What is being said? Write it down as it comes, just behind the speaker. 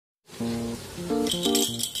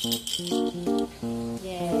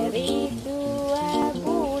Dari 2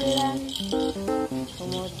 bulan,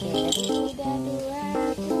 umur Dari udah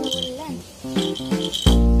 2 bulan.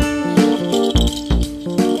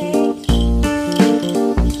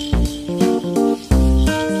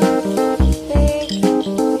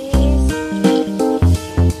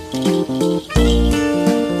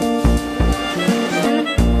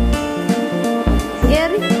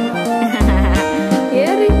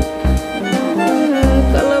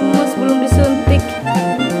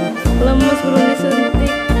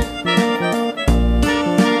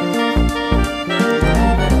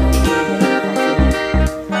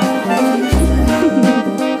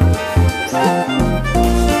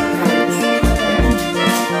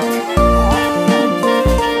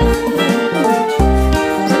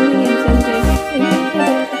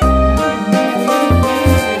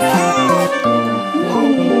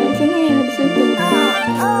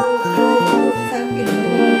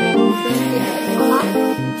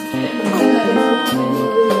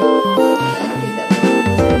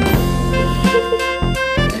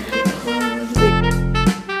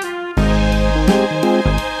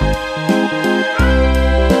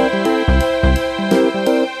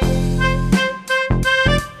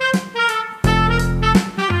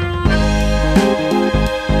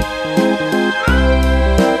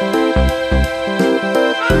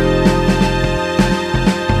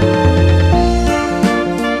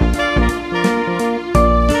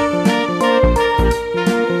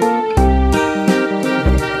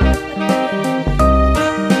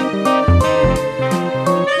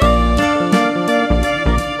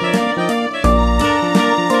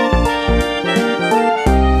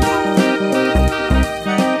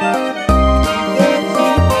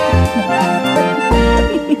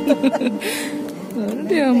 Baru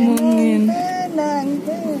diomongin. Tenang.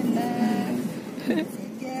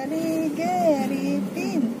 Geri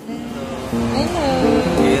pintar. Halo.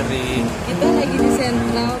 Dari. Kita lagi di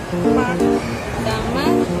Central Park sama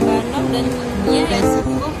Banov dan Nyinya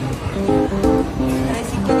resiko.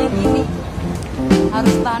 Resikonya gini,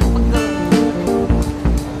 harus tahan pegel.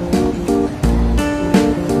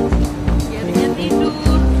 Biarnya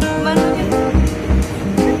tidur. Banunya.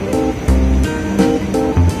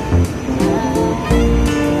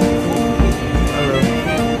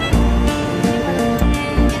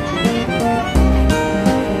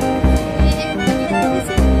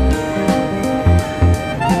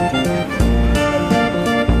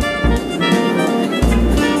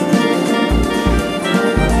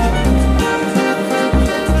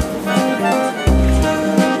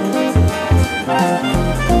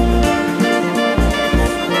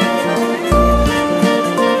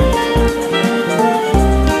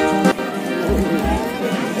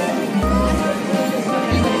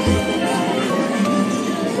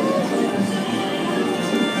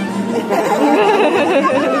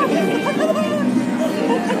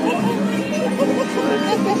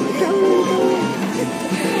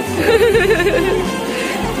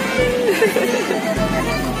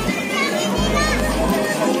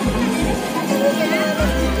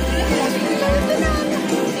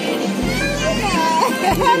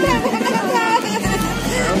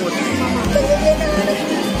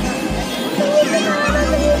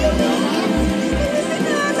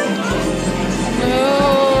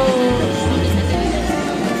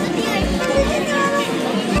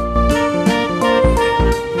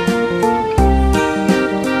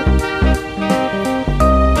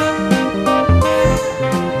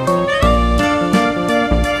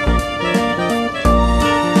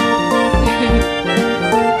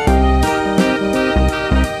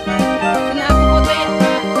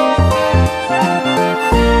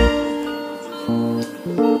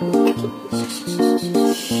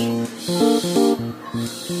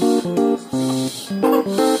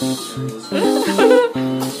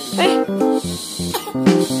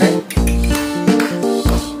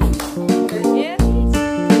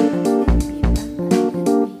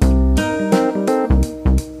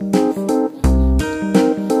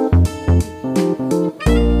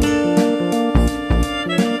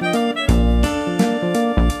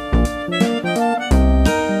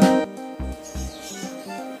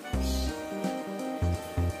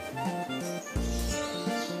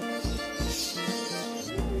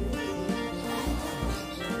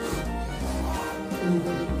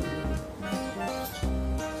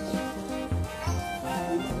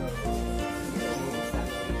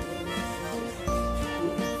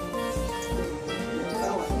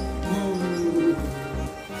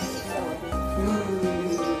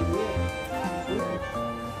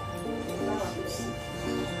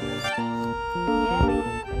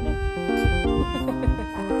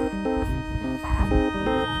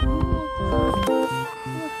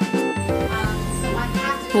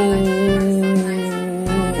 Dari.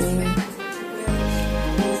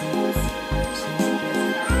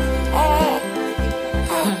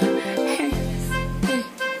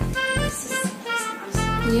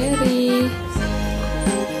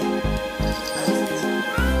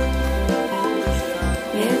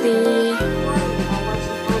 Dari.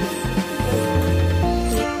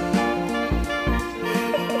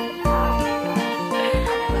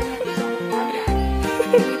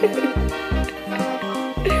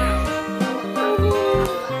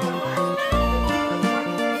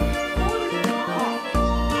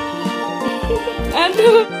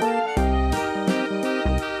 Aduh.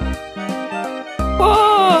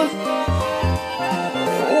 Wow.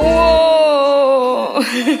 Wow.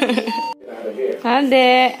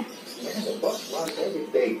 Adek.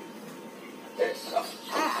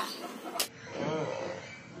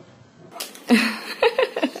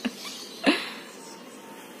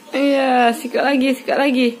 Iya, sikat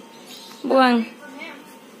lagi. Buang.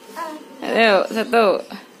 Ayo, satu.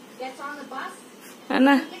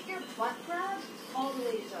 Mana?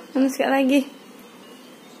 Mana sikat lagi.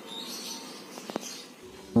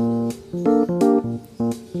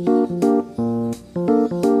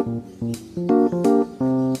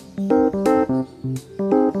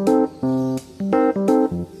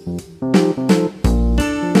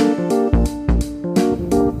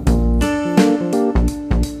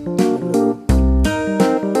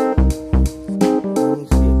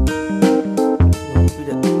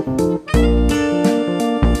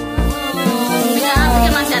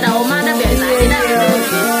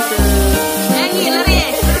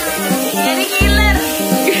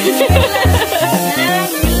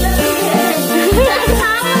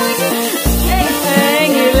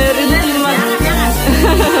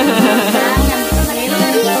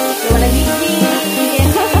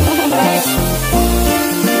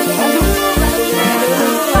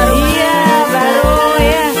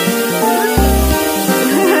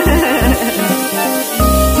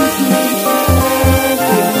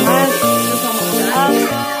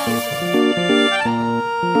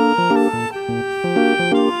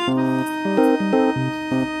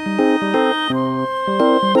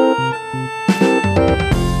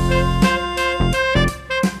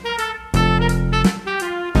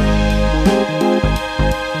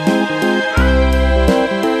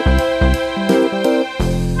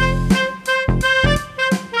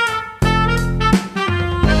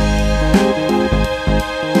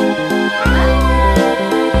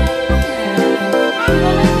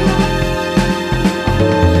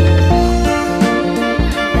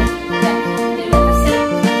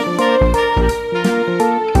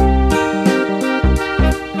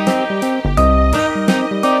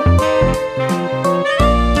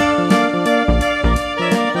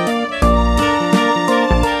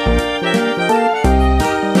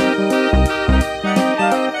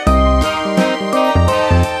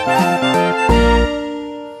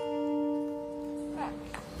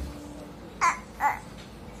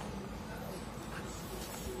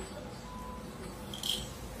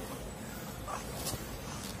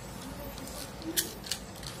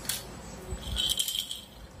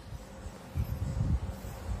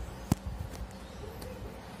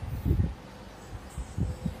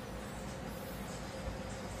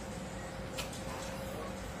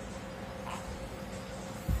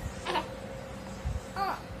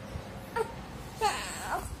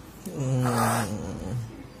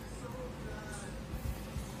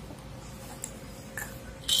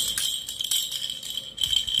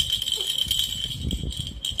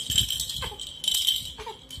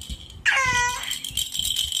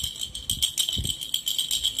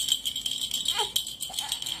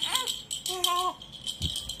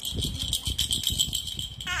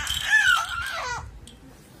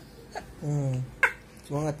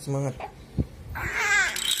 Semangat, semangat.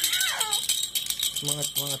 Semangat,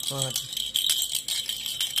 semangat, semangat.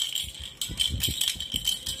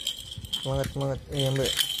 Semangat, semangat.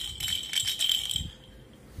 Ambil.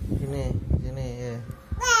 Sini, sini ya.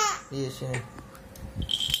 Iya, sini.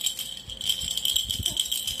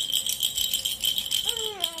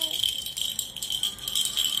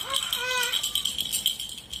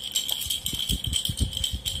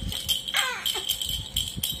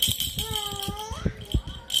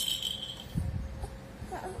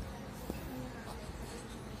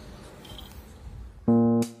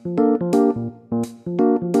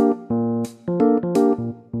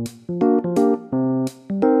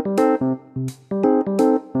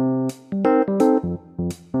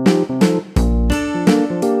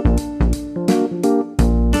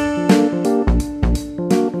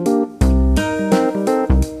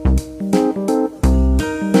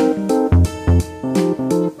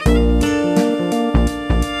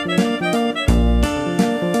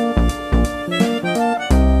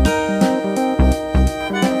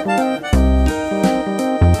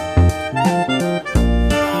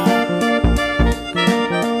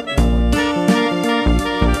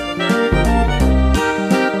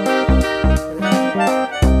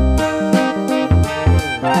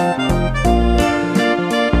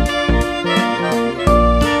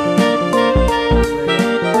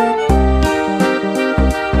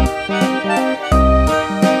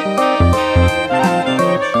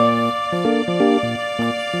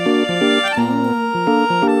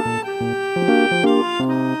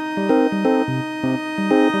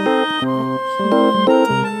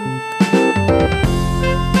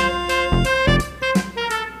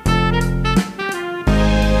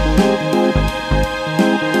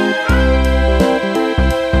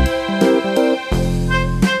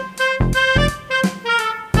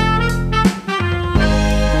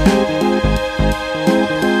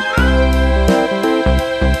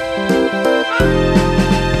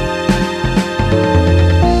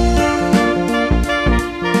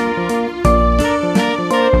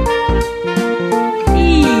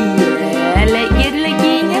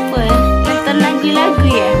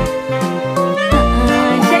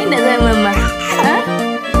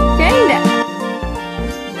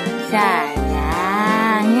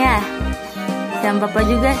 Sama papa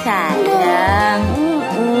juga sayang.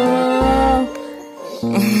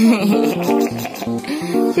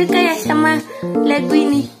 Suka ya sama lagu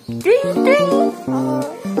ini. Twing twing.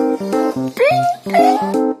 Twing twing.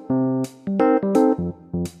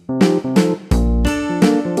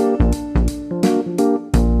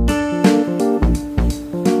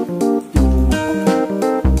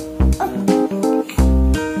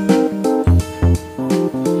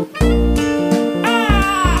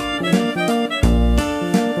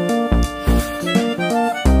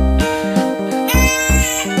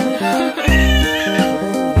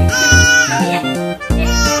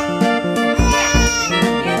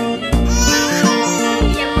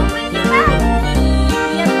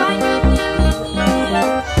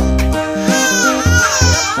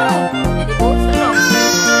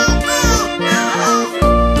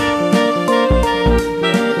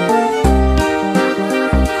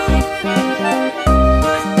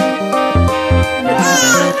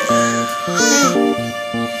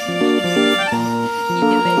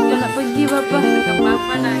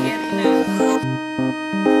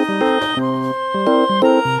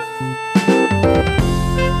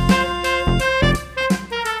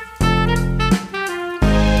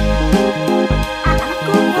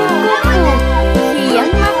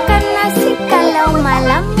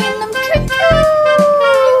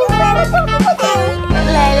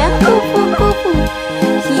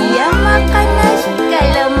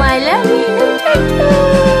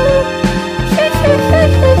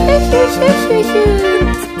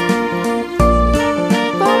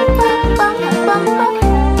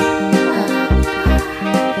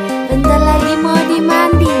 Bentar lagi mau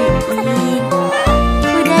dimandiin.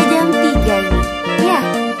 Udah jam 3 nih. Ya.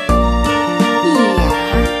 Iya.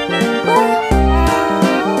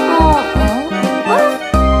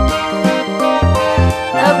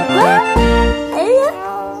 Apa? Ayo.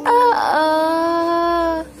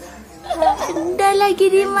 Udah lagi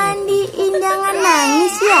dimandiin, jangan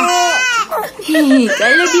nangis ya.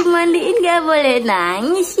 Kalau dimandiin gak boleh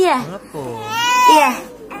nangis ya. Iya.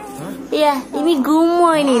 Iya, ini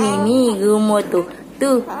gumo ini nih, gumo tuh.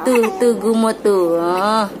 Tuh gumo tuh.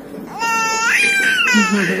 Oh.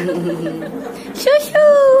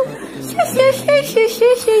 Susu.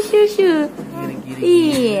 Susu.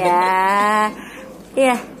 Iya.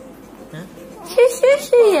 Ya.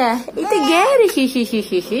 Susu ya. Itu Dari susu.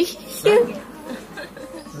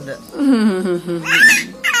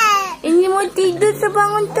 Ini mau tidur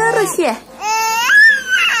terbangun terus ya?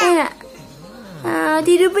 Enak.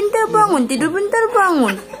 Tidur bentar bangun.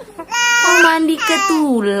 Mau mandi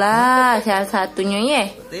ketula salah satunya ya.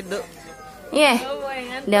 Tidur. Ya.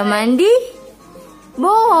 Udah mandi?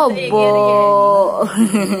 Bobo.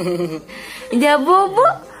 Udah bobo,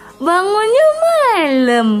 bangunnya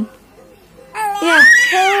malam. Ya.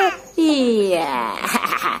 Iya.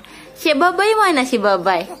 Si Babai mana si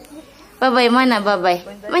Babai? Babai mana Babai?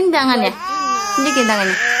 Main tangannya. Tunjukin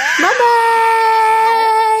tangannya. Babai.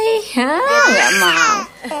 Nggak mau.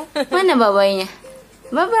 Mana Babainya?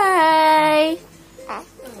 Babai.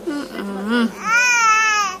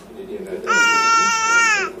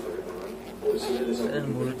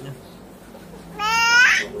 Mulutnya.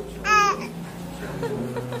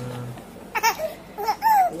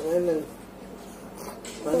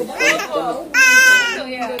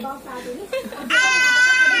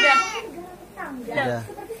 Udah.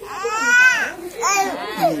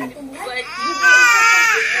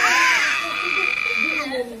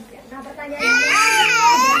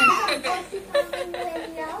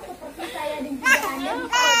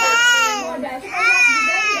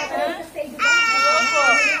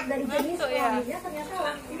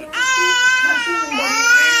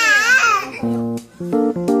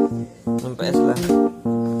 PS lah.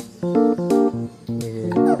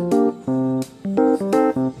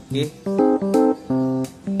 Oke.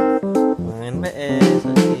 Main PS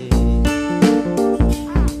oke.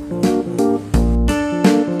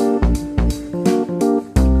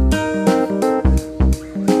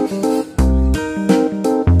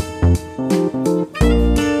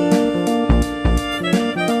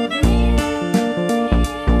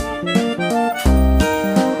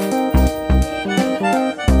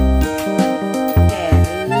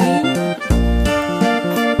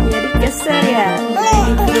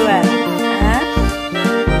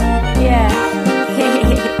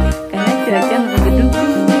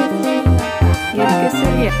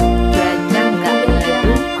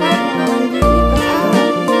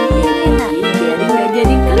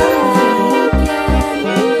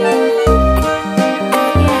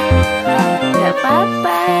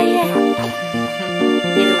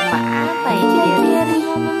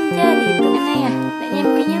 Dari itu enak ya, nggak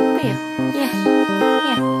nyampe ya, ya,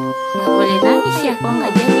 ya, nggak boleh nangis ya kalau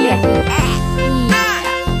nggak jadi ya. Iya, tuh.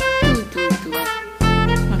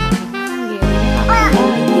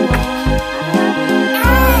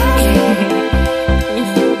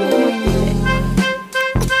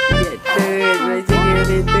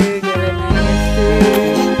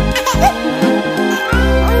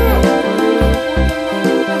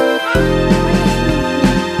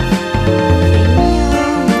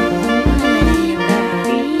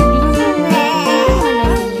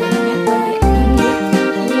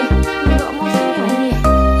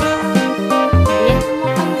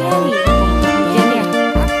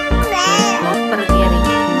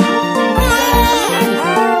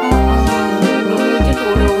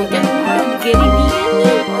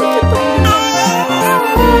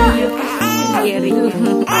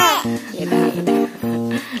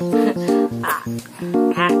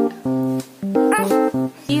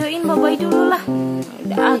 Iyain bye-bye dulu lah.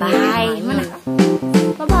 Udah, bye. Mana?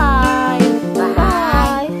 Bye-bye.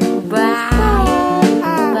 Bye. Bye.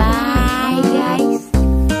 Bye, guys.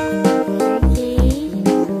 Oke.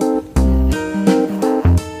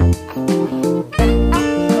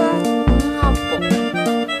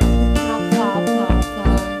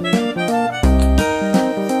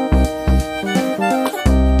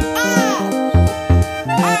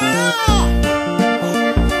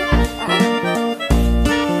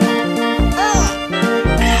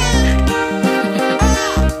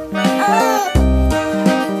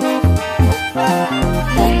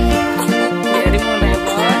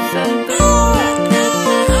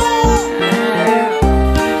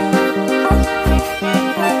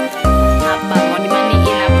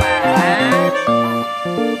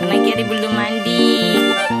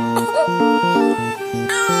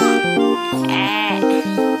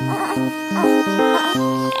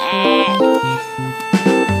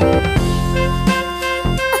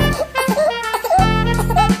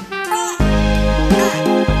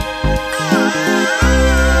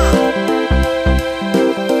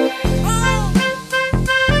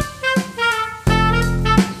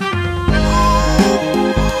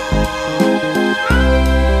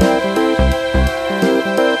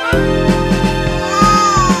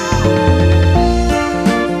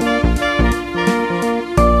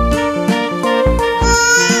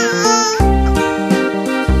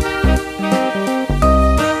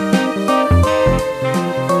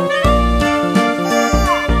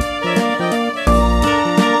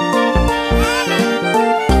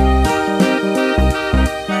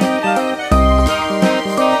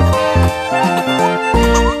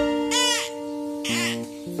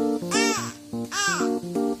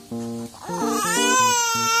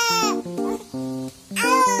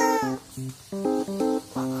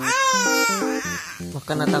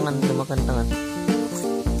 Makan tangan tuh, makan tangan.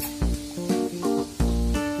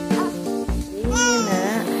 Ini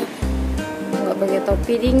nak, nggak pakai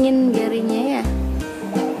topi dingin jarinya ya.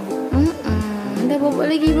 Udah bawa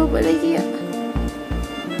lagi ya.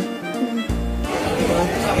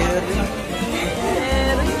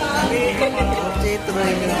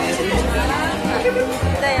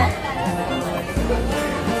 Kita ya.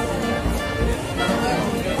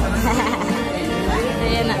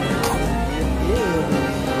 Iya nak.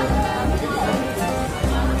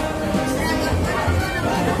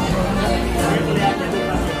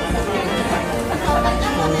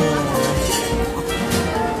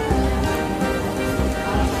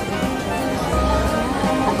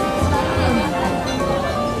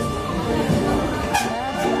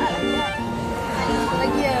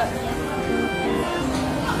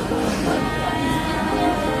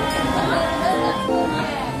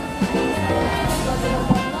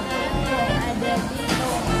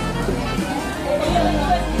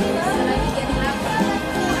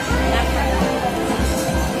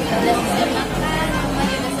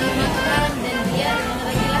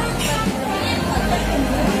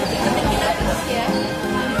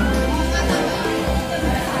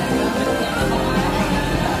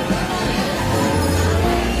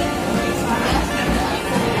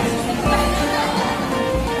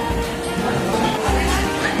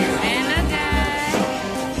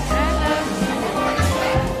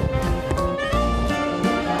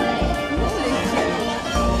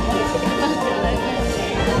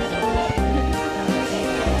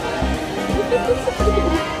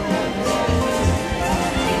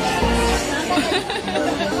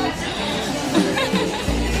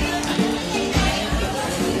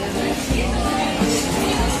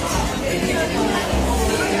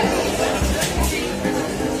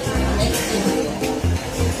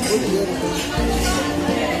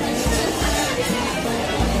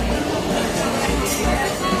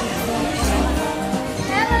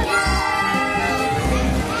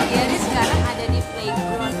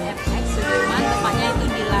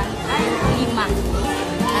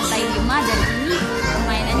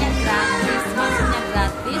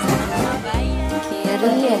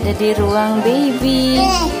 Dari ada di ruang baby.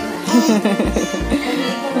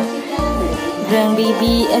 Ruang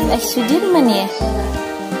baby FX Sudirman ya.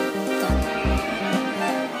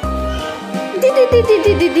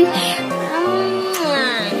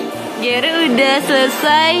 Gary udah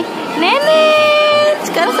selesai nenek.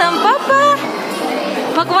 Sekarang sama papa.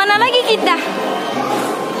 Mau kemana lagi kita?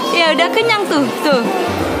 Ya udah kenyang tuh.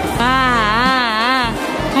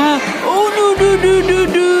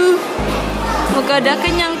 Muka udah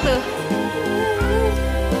kenyang tuh.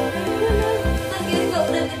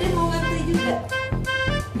 Udah gede mau ngantri juga.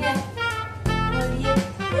 Ya. Mau dia.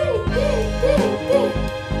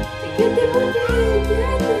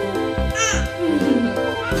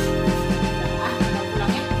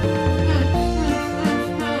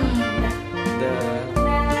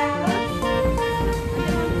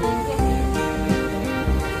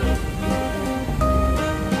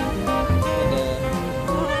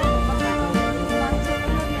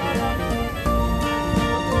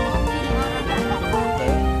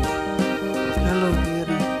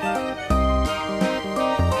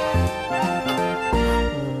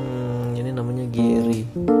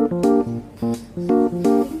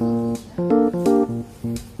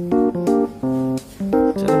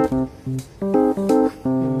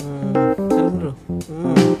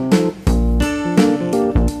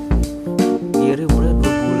 Dari umurnya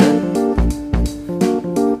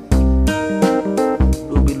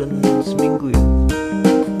 2 bulan seminggu ya.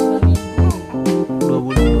 2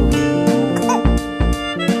 bulan 2 minggu.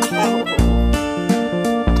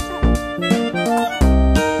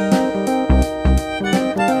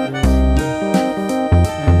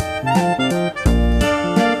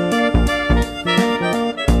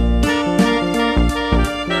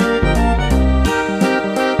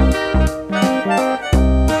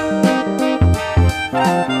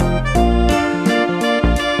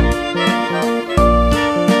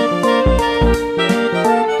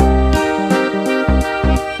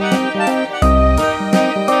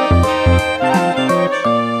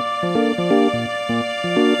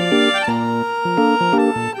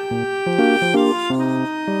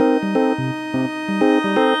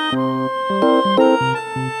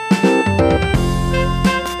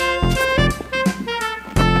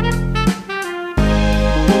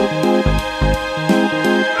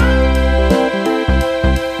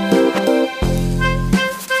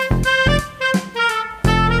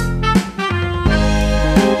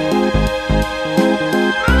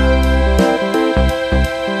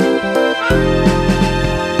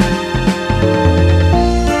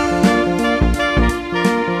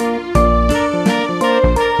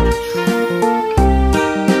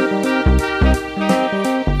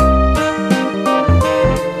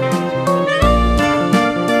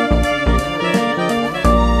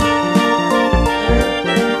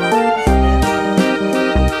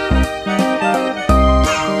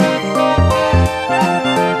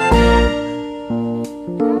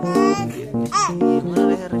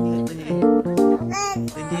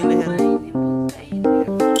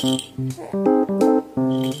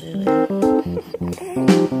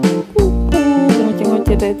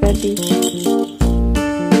 Ngoceh-ngoceh dari tadi.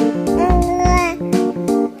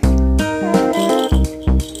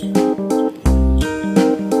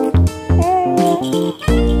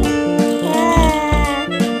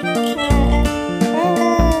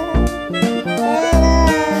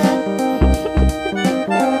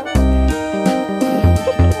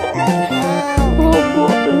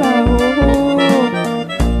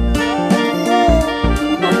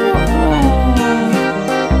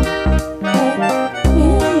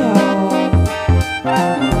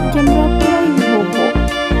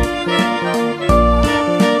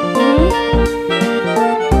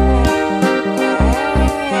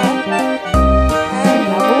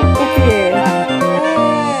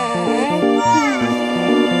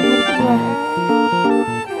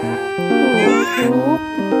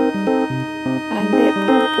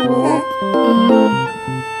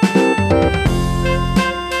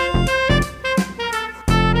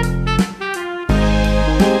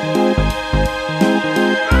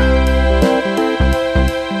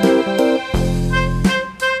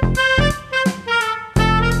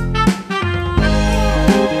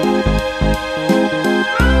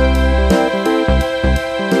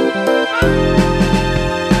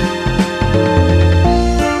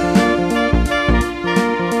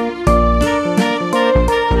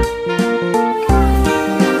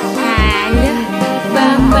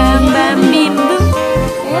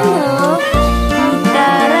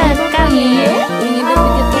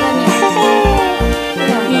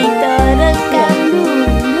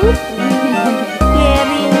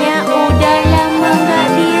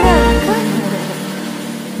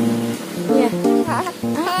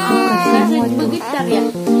 gitar ya.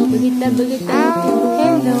 Begitar.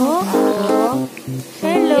 Hello.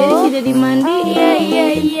 Jadi sudah dimandi? Iya.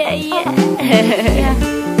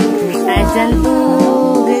 Azan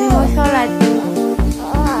tuh, Dari mau sholat.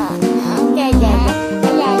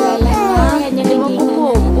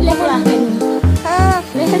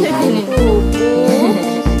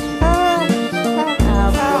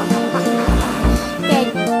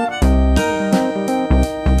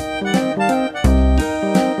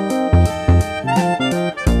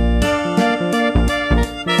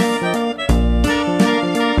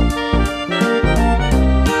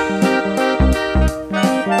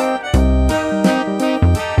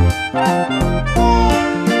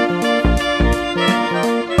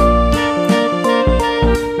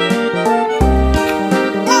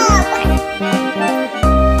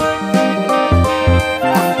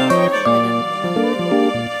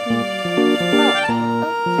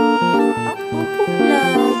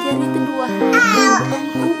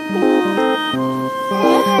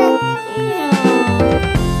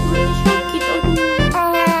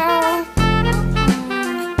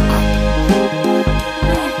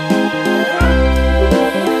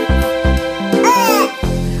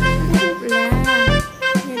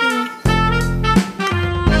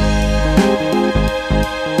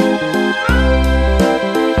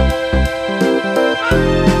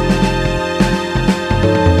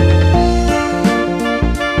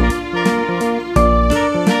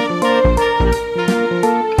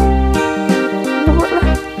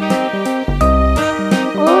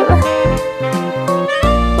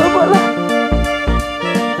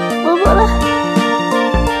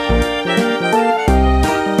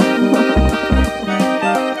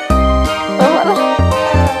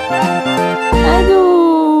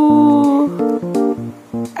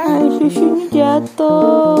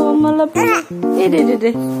 Jatuh malah deh.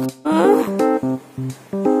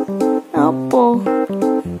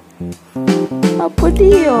 Apa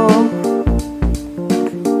dia?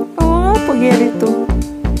 Apa Gary itu?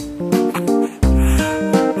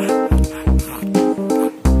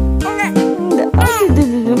 Enggak ada.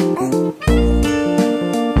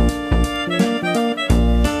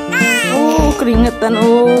 Keringetan.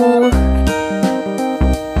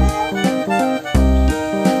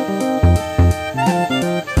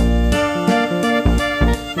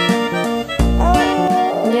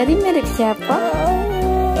 Jadi merek siapa?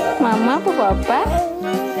 Mama apa papa?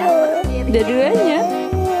 Dua-duanya.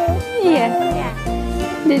 Iya.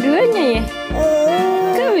 Dua-duanya ya?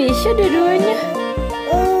 Kok bisa dua-duanya?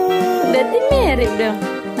 Berarti mirip dong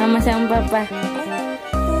mama sama papa.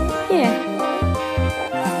 Iya.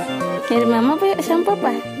 Mirip mama apa sama papa?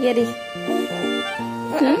 Jadi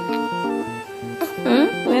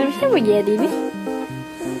mirip siapa jadi nih?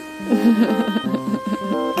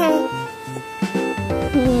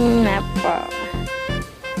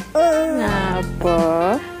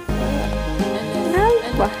 Apa?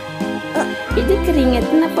 Itu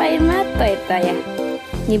keringetan apa air mata itu ya?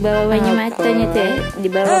 Di bawahnya matanya tuh ya? Di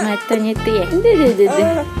bawah matanya tuh ya?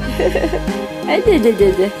 Ada.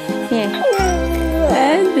 Ya.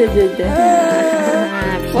 Ada.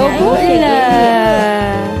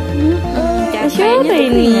 Bulan. Sore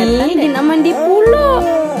ini din aman di pulau.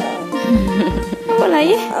 Apa lah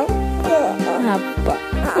ya? Apa?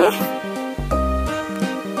 Ya.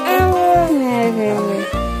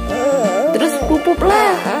 Terus pupuk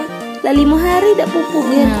lah. Lah 5 hari dah pupuk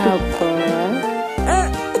ya. Apa?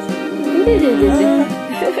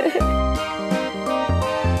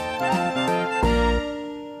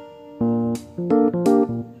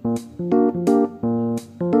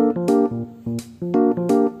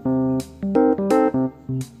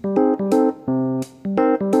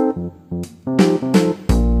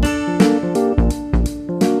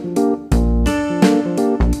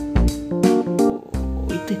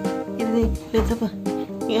 Lihat apa?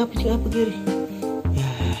 Ini apa Gary?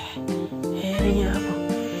 Ya, ini apa?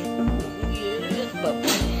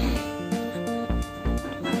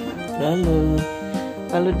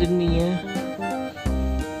 Halo dunia.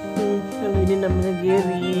 Halo, ini namanya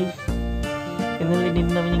Gary. Kenal,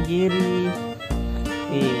 ini namanya Gary.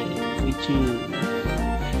 Lucu.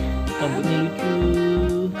 Rambutnya lucu.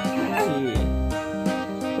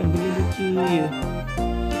 Rambutnya lucu ya.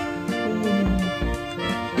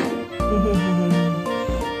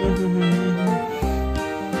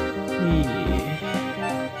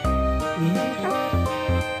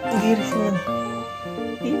 Gary senang.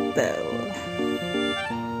 Kita.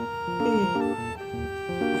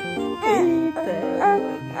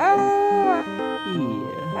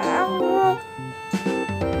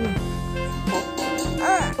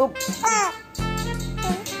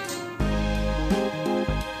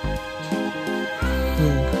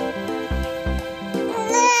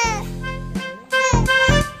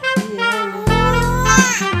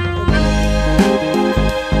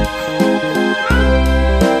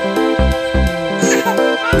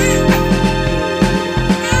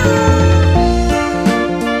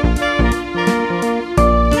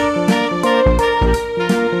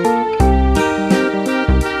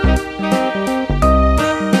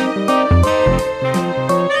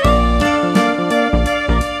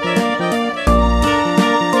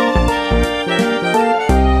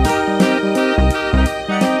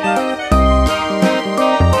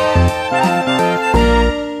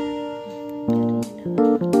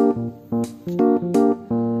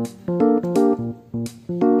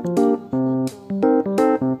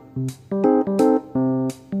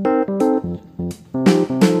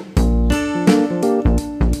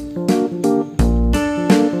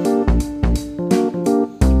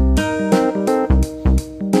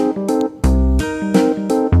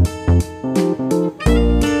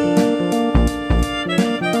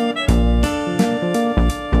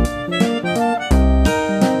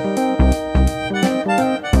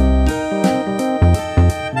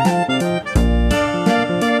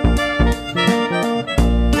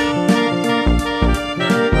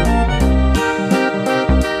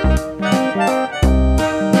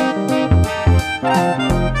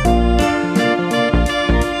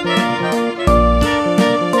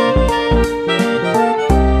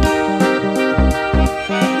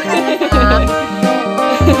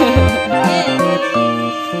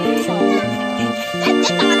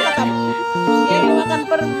 makan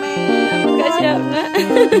permen. Gak siap nak.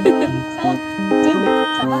 Cium,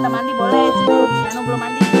 sama udah mandi boleh. Cium, Anu belum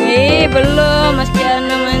mandi. Belum, Mas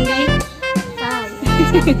Kiana mandi.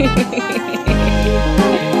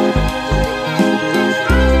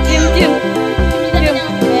 Cium, cium. Cium.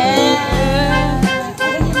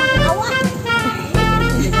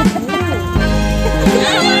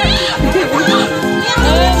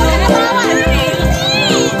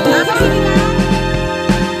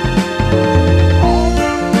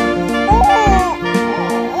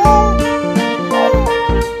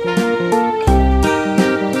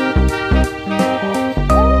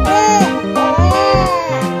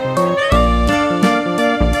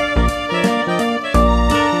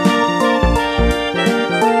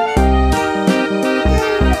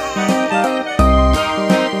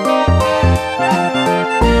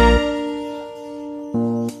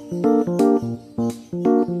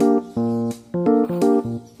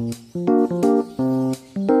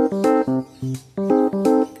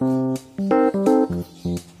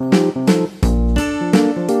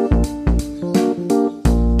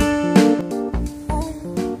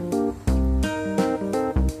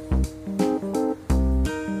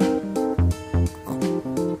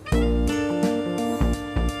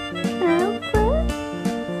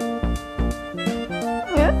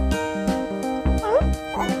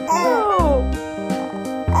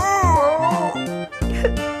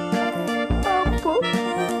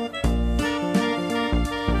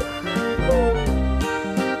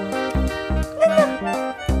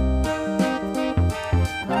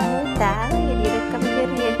 Tahu ya direkam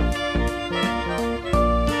jadi ya.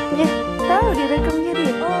 Ya, tahu direkam jadi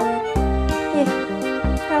ya. Ya,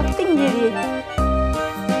 crafting jadi ya.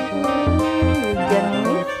 Bujang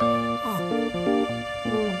ini.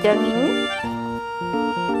 Bujang ini.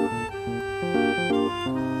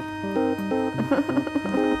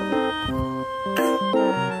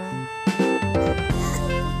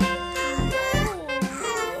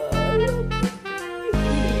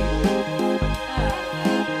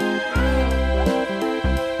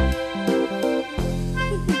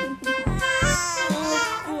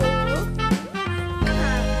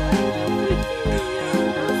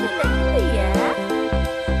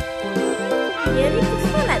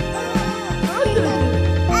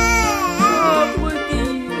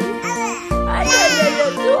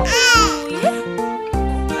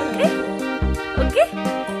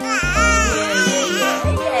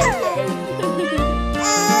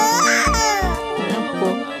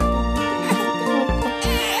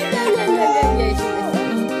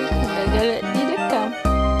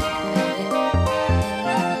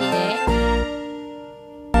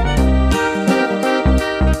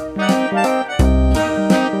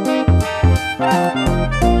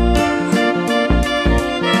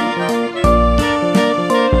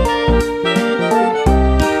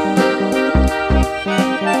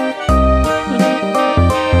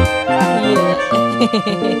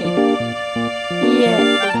 Iya,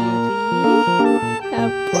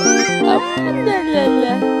 apa?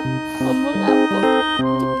 Lala, ngomong apa?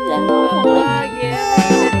 Jangan ngomong lagi.